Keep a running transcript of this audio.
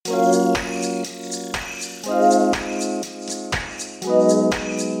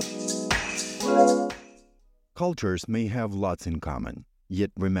Cultures may have lots in common,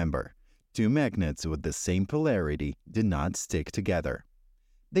 yet remember, two magnets with the same polarity do not stick together.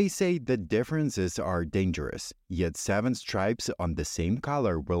 They say that differences are dangerous, yet 7 stripes on the same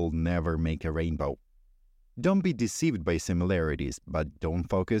color will never make a rainbow. Don't be deceived by similarities, but don't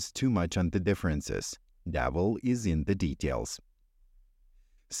focus too much on the differences. Devil is in the details.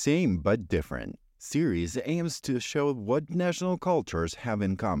 Same but different series aims to show what national cultures have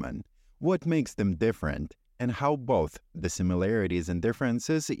in common, what makes them different, and how both the similarities and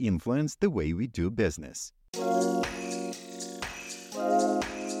differences influence the way we do business.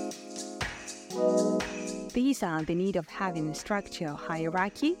 These are the need of having a structure of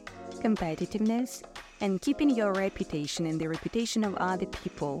hierarchy, competitiveness, and keeping your reputation and the reputation of other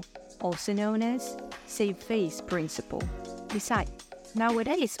people, also known as save face principle. Besides,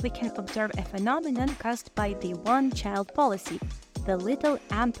 nowadays we can observe a phenomenon caused by the one-child policy, the little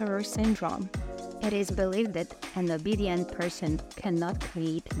emperor syndrome. It is believed that an obedient person cannot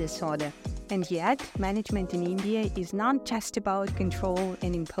create disorder. And yet, management in India is not just about control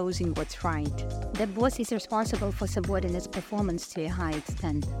and imposing what's right. The boss is responsible for subordinates' performance to a high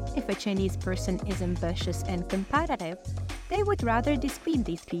extent. If a Chinese person is ambitious and competitive, they would rather display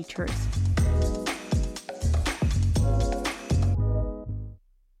these features.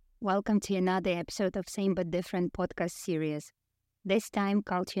 Welcome to another episode of Same But Different podcast series. This time,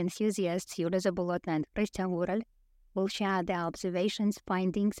 culture enthusiasts Yuliia Zabolotna and Khrystyna Hural will share their observations,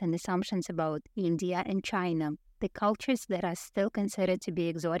 findings, and assumptions about India and China, the cultures that are still considered to be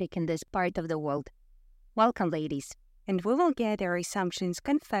exotic in this part of the world. Welcome, ladies. And we will get our assumptions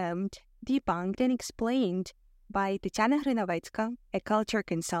confirmed, debunked, and explained by Tetyana Hrynovetska, a culture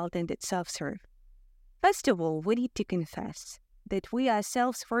consultant at SoftServe. First of all, we need to confess that we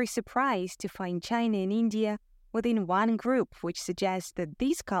ourselves were surprised to find China and India within one group, which suggests that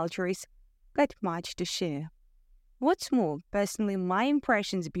these cultures got much to share. What's more, personally, my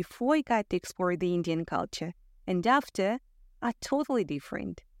impressions before I got to explore the Indian culture and after are totally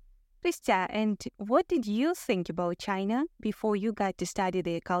different. Khrystyana, and what did you think about China before you got to study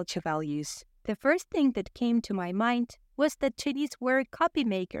their culture values? The first thing that came to my mind was that Chinese were copy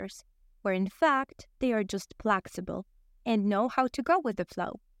makers, where in fact they are just flexible and know how to go with the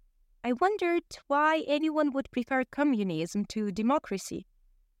flow. I wondered why anyone would prefer communism to democracy,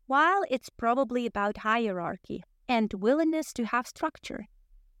 while it's probably about hierarchy and willingness to have structure.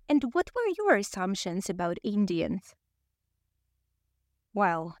 And what were your assumptions about Indians?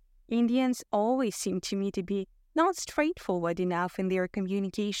 Well, Indians always seem to me to be not straightforward enough in their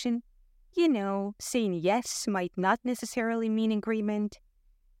communication. You know, saying yes might not necessarily mean agreement.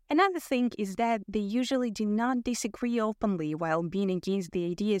 Another thing is that they usually do not disagree openly while being against the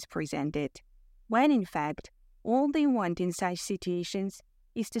ideas presented, when in fact, all they want in such situations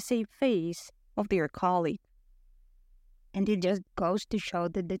is to save face of their colleague. And it just goes to show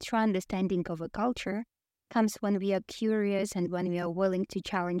that the true understanding of a culture comes when we are curious and when we are willing to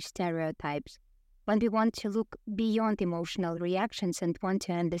challenge stereotypes, when we want to look beyond emotional reactions and want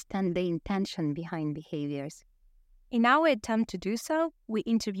to understand the intention behind behaviors. In our attempt to do so, we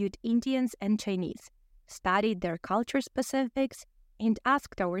interviewed Indians and Chinese, studied their culture specifics, and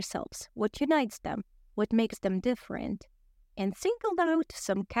asked ourselves what unites them, what makes them different, and singled out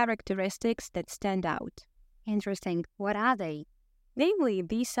some characteristics that stand out. Interesting. What are they? Namely,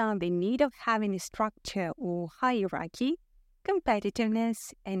 these are the need of having a structure or hierarchy,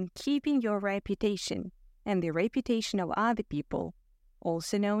 competitiveness, and keeping your reputation and the reputation of other people,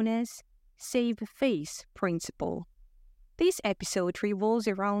 also known as save face principle. This episode revolves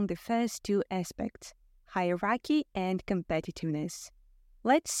around the first two aspects, hierarchy and competitiveness.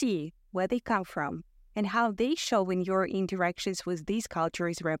 Let's see where they come from and how they show in your interactions with these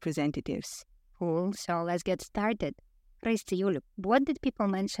cultures' representatives. Cool, so let's get started. Khrystyana, what did people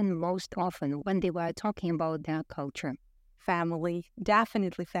mention most often when they were talking about their culture? Family,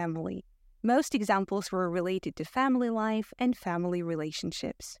 definitely family. Most examples were related to family life and family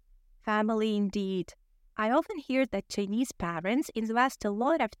relationships. Family indeed. I often hear that Chinese parents invest a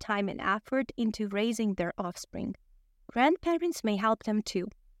lot of time and effort into raising their offspring. Grandparents may help them too.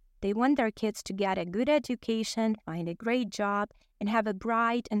 They want their kids to get a good education, find a great job, and have a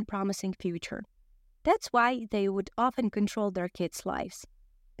bright and promising future. That's why they would often control their kids' lives.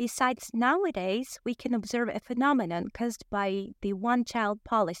 Besides, nowadays, we can observe a phenomenon caused by the one-child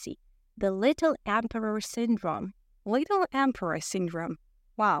policy, the little emperor syndrome. Little emperor syndrome?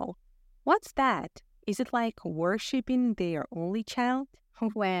 Wow. What's that? Is it like worshipping their only child?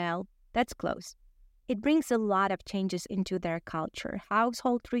 Well, that's close. It brings a lot of changes into their culture,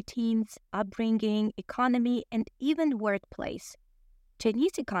 household routines, upbringing, economy, and even workplace.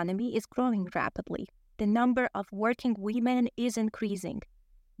 Chinese economy is growing rapidly. the number of working women is increasing.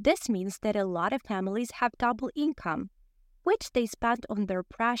 This means that a lot of families have double income, which they spend on their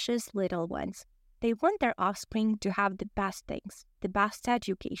precious little ones. They want their offspring to have the best things, the best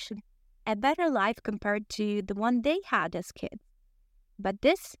education, a better life compared to the one they had as kids. But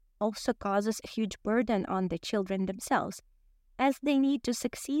this also causes a huge burden on the children themselves, as they need to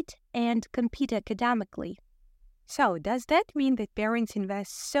succeed and compete academically. So, does that mean that parents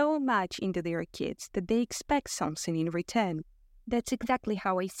invest so much into their kids that they expect something in return? That's exactly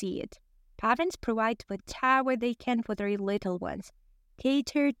how I see it. Parents provide whatever they can for their little ones,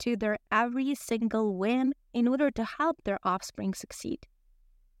 cater to their every single whim in order to help their offspring succeed.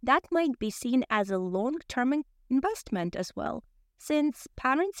 That might be seen as a long-term investment as well, since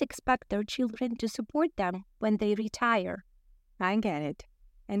parents expect their children to support them when they retire. I get it.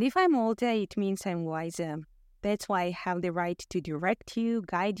 And if I'm older, it means I'm wiser. That's why I have the right to direct you,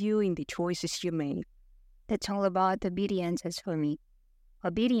 guide you in the choices you make. That's all about obedience as for me.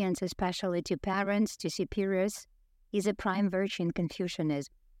 Obedience, especially to parents, to superiors, is a prime virtue in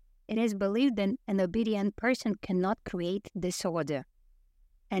Confucianism. It is believed that an obedient person cannot create disorder.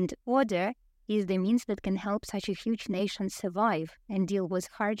 And order is the means that can help such a huge nation survive and deal with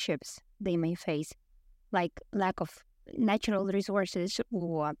hardships they may face, like lack of natural resources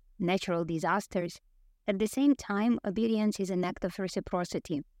or natural disasters. At the same time, obedience is an act of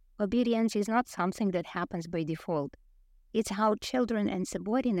reciprocity. Obedience is not something that happens by default. It's how children and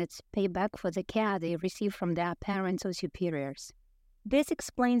subordinates pay back for the care they receive from their parents or superiors. This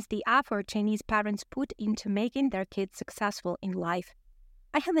explains the effort Chinese parents put into making their kids successful in life.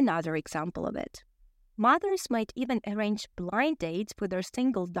 I have another example of it. Mothers might even arrange blind dates with their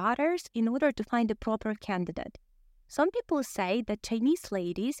single daughters in order to find a proper candidate. Some people say that Chinese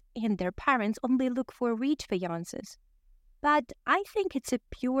ladies and their parents only look for rich fiancés. But I think it's a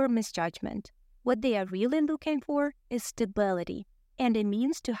pure misjudgment. What they are really looking for is stability and a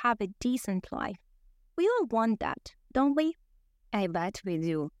means to have a decent life. We all want that, don't we? I bet we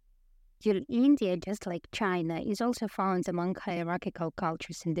do. India, just like China, is also found among hierarchical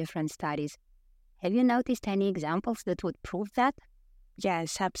cultures in different studies. Have you noticed any examples that would prove that?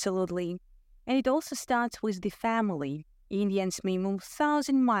 Yes, absolutely. And it also starts with the family. Indians may move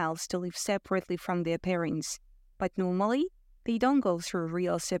 1,000 miles to live separately from their parents, but normally they don't go through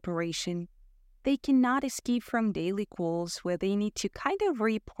real separation. They cannot escape from daily calls where they need to kind of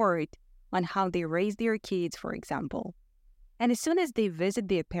report on how they raise their kids, for example. And as soon as they visit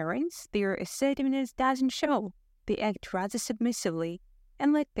their parents, their assertiveness doesn't show. They act rather submissively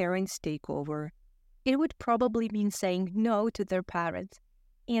and let parents take over. It would probably mean saying no to their parents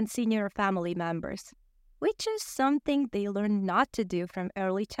and senior family members, which is something they learn not to do from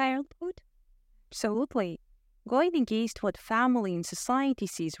early childhood. Absolutely. Going against what family and society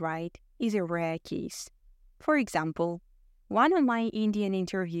sees right is a rare case. For example, one of my Indian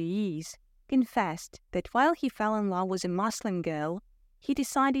interviewees confessed that while he fell in love with a Muslim girl, he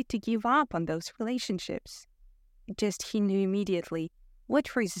decided to give up on those relationships. Just he knew immediately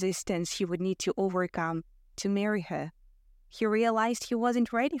what resistance he would need to overcome to marry her. He realized he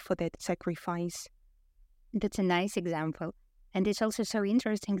wasn't ready for that sacrifice. That's a nice example. And it's also so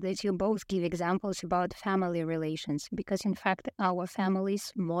interesting that you both give examples about family relations, because in fact our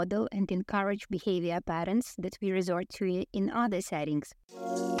families model and encourage behavior patterns that we resort to in other settings.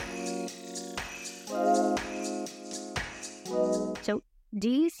 So, do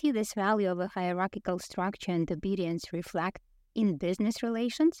you see this value of a hierarchical structure and obedience reflect in business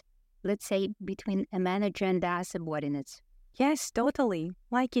relations? Let's say between a manager and their subordinates. Yes, totally.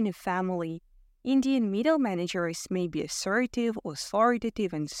 Like in a family, Indian middle managers may be assertive,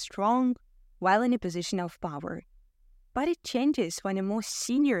 authoritative, and strong while in a position of power. But it changes when a more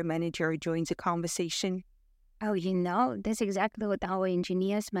senior manager joins the conversation. Oh, that's exactly what our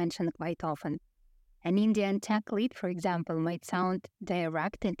engineers mention quite often. An Indian tech lead, for example, might sound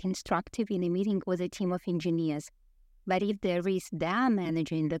direct and instructive in a meeting with a team of engineers. But if there is their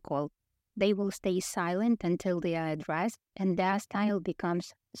manager in the call, they will stay silent until they are addressed, and their style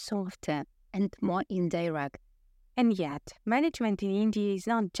becomes softer and more indirect. And yet, management in India is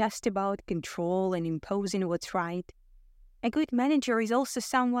not just about control and imposing what's right. A good manager is also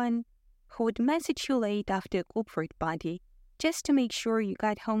someone who would message you late after a corporate party just to make sure you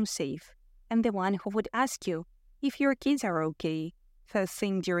got home safe, and the one who would ask you if your kids are okay first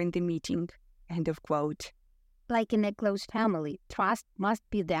thing during the meeting. End of quote. Like in a close family, trust must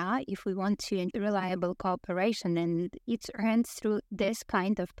be there if we want to reliable cooperation, and it's earned through this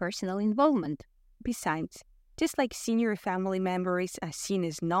kind of personal involvement. Besides, just like senior family members are seen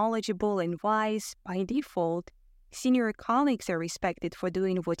as knowledgeable and wise by default, senior colleagues are respected for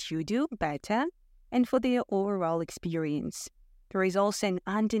doing what you do better and for their overall experience. There is also an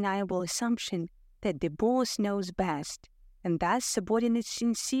undeniable assumption that the boss knows best, and thus subordinates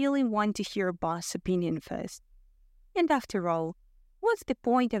sincerely want to hear boss' opinion first. And after all, what's the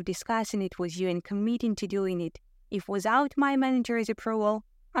point of discussing it with you and committing to doing it if without my manager's approval,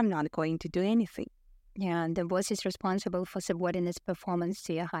 I'm not going to do anything? Yeah, the boss is responsible for subordinates' performance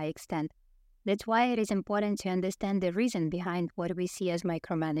to a high extent. That's why it is important to understand the reason behind what we see as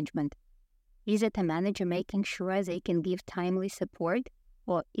micromanagement. Is it a manager making sure they can give timely support,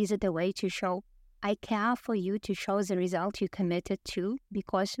 or is it a way to show, I care for you to show the result you committed to,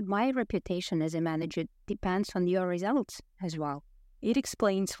 because my reputation as a manager depends on your results as well? It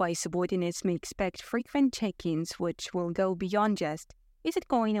explains why subordinates may expect frequent check-ins which will go beyond just, is it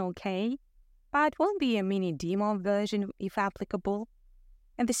going okay? But will be a mini demo version if applicable.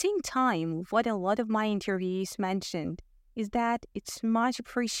 At the same time, what a lot of my interviewees mentioned is that it's much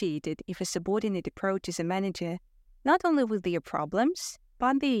appreciated if a subordinate approaches a manager not only with their problems,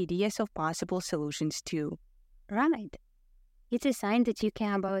 but the ideas of possible solutions too. Right. It's a sign that you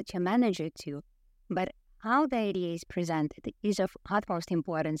care about your manager too, but how the idea is presented is of utmost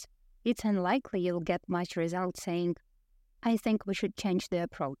importance. It's unlikely you'll get much result saying, I think we should change the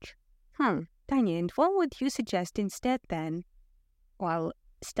approach. Tanya, and what would you suggest instead then? Well,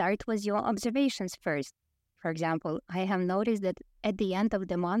 start with your observations first. For example, I have noticed that at the end of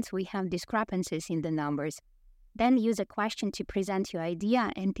the month we have discrepancies in the numbers. Then use a question to present your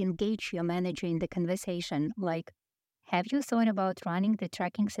idea and engage your manager in the conversation, like, have you thought about running the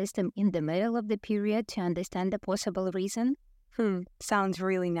tracking system in the middle of the period to understand the possible reason? Sounds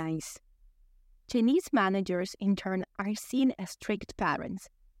really nice. Chinese managers, in turn, are seen as strict parents.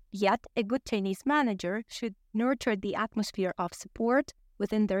 Yet, a good Chinese manager should nurture the atmosphere of support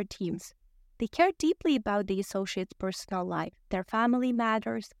within their teams. They care deeply about the associates' personal life, their family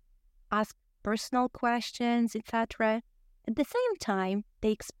matters, ask personal questions, etc. At the same time,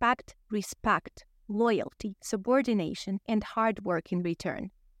 they expect respect, loyalty, subordination, and hard work in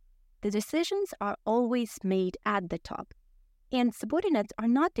return. The decisions are always made at the top, and subordinates are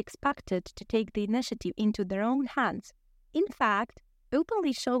not expected to take the initiative into their own hands. In fact,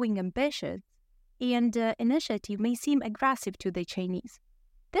 openly showing ambition and initiative may seem aggressive to the Chinese.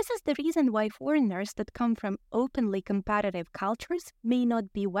 This is the reason why foreigners that come from openly competitive cultures may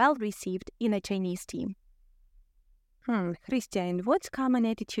not be well received in a Chinese team. Khrystyana, what's common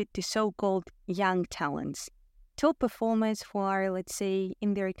attitude to so-called young talents? Top performers who are, let's say,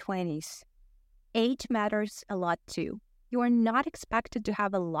 in their 20s. Age matters a lot too. You are not expected to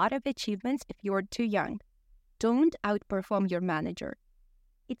have a lot of achievements if you're too young. Don't outperform your manager.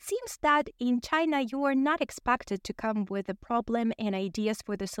 It seems that in China, you are not expected to come with a problem and ideas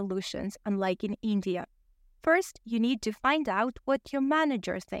for the solutions, unlike in India. First, you need to find out what your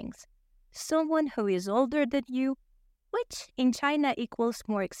manager thinks. Someone who is older than you, which in China equals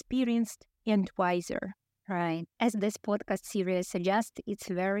more experienced and wiser. Right. As this podcast series suggests, it's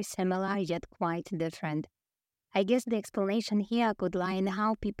very similar yet quite different. I guess the explanation here could lie in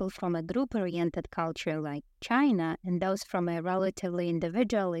how people from a group-oriented culture like China and those from a relatively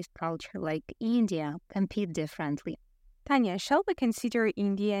individualist culture like India compete differently. Tanya, shall we consider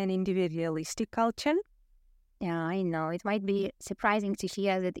India an individualistic culture? Yeah, I know. It might be surprising to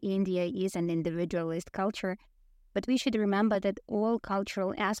hear that India is an individualist culture, but we should remember that all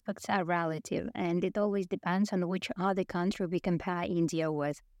cultural aspects are relative, and it always depends on which other country we compare India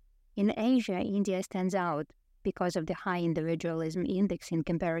with. In Asia, India stands out because of the high individualism index in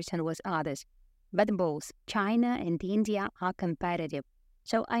comparison with others. But both China and India are competitive.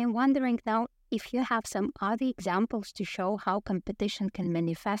 So I am wondering now if you have some other examples to show how competition can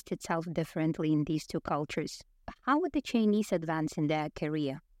manifest itself differently in these two cultures. How would the Chinese advance in their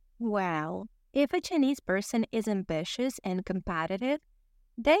career? Well, if a Chinese person is ambitious and competitive,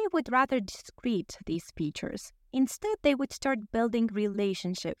 they would rather discredit these features. Instead, they would start building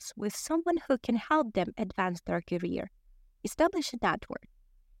relationships with someone who can help them advance their career, establish a network.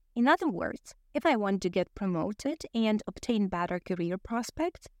 In other words, if I want to get promoted and obtain better career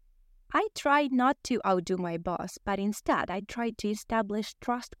prospects, I try not to outdo my boss, but instead I try to establish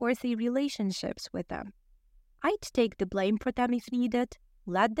trustworthy relationships with them. I'd take the blame for them if needed,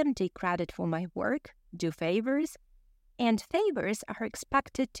 let them take credit for my work, do favors, and favors are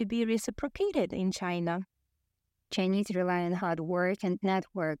expected to be reciprocated in China. Chinese rely on hard work and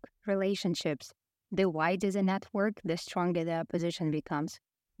network relationships. The wider the network, the stronger their position becomes.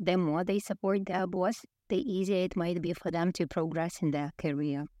 The more they support their boss, the easier it might be for them to progress in their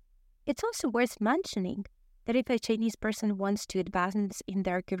career. It's also worth mentioning that if a Chinese person wants to advance in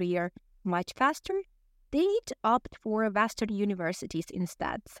their career much faster, they'd opt for Western universities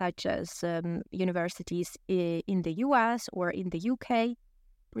instead, such as universities in the US or in the UK.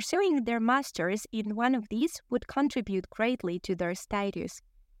 Pursuing their masters in one of these would contribute greatly to their status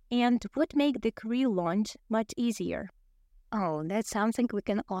and would make the career launch much easier. Oh, that's something we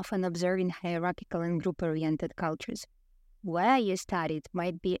can often observe in hierarchical and group-oriented cultures. Where you studied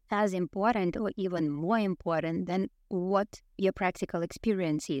might be as important or even more important than what your practical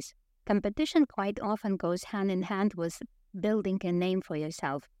experience is. Competition quite often goes hand in hand with building a name for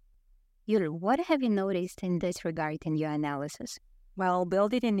yourself. Yuri, what have you noticed in this regard in your analysis? Well,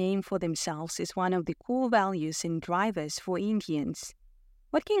 building a name for themselves is one of the core values and drivers for Indians.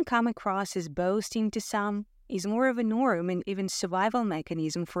 What can come across as boasting to some is more of a norm and even survival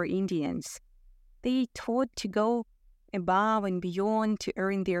mechanism for Indians. They taught to go above and beyond to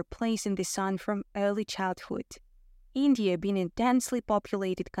earn their place in the sun from early childhood. India, being a densely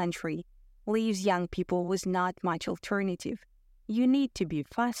populated country, leaves young people with not much alternative. You need to be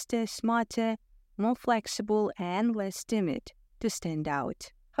faster, smarter, more flexible, and less timid to stand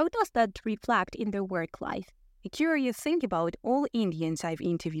out. How does that reflect in their work life? A curious thing about all Indians I've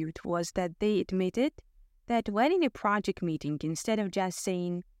interviewed was that they admitted that when in a project meeting, instead of just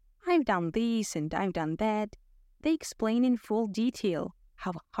saying, "I've done this and I've done that," they explain in full detail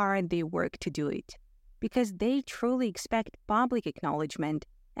how hard they work to do it, because they truly expect public acknowledgement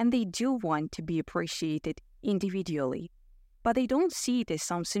and they do want to be appreciated individually. But they don't see it as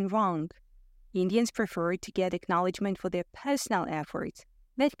something wrong. Indians prefer to get acknowledgement for their personal efforts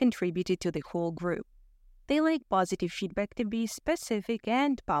that contributed to the whole group. They like positive feedback to be specific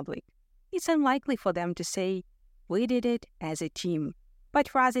and public. It's unlikely for them to say, "We did it as a team,"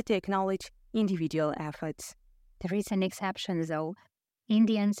 but rather to acknowledge individual efforts. There is an exception, though.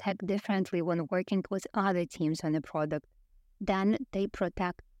 Indians act differently when working with other teams on a product. Then they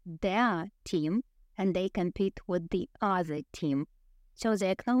protect their team and they compete with the other team. So the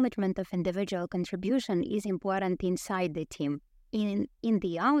acknowledgement of individual contribution is important inside the team. In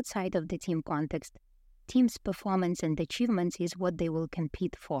the outside of the team context, team's performance and achievements is what they will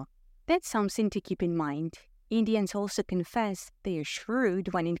compete for. That's something to keep in mind. Indians also confess they are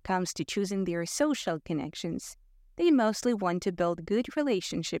shrewd when it comes to choosing their social connections. They mostly want to build good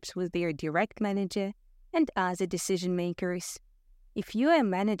relationships with their direct manager and other decision makers. If you are a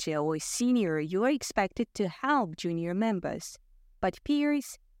manager or a senior, you are expected to help junior members. But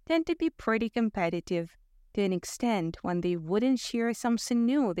peers tend to be pretty competitive to an extent when they wouldn't share something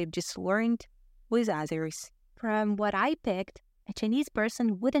new they've just learned with others. From what I picked, a Chinese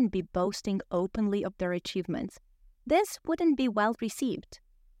person wouldn't be boasting openly of their achievements. This wouldn't be well received.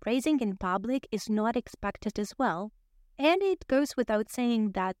 Praising in public is not expected as well, and it goes without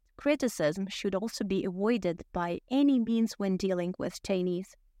saying that criticism should also be avoided by any means when dealing with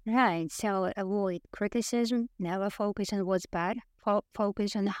Chinese. Right, so avoid criticism, never focus on what's bad,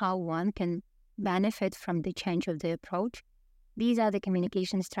 focus on how one can benefit from the change of the approach. These are the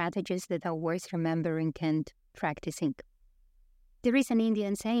communication strategies that are worth remembering and practicing. There is an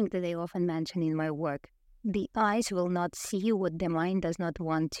Indian saying that I often mention in my work. The eyes will not see what the mind does not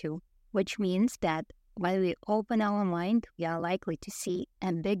want to, which means that when we open our mind, we are likely to see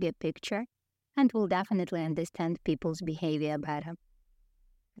a bigger picture and will definitely understand people's behavior better.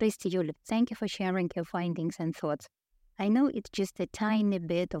 Yulia, thank you for sharing your findings and thoughts. I know it's just a tiny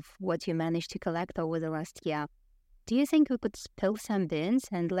bit of what you managed to collect over the last year. Do you think we could spill some beans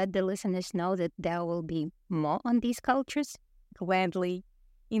and let the listeners know that there will be more on these cultures? Gladly.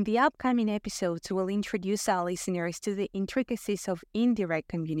 In the upcoming episodes, we'll introduce our listeners to the intricacies of indirect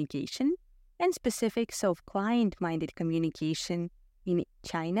communication and specifics of client-minded communication in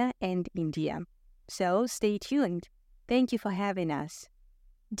China and India. So stay tuned. Thank you for having us.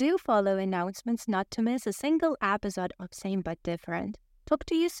 Do follow announcements not to miss a single episode of Same But Different. Talk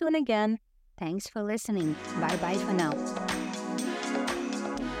to you soon again. Thanks for listening. Bye-bye for now.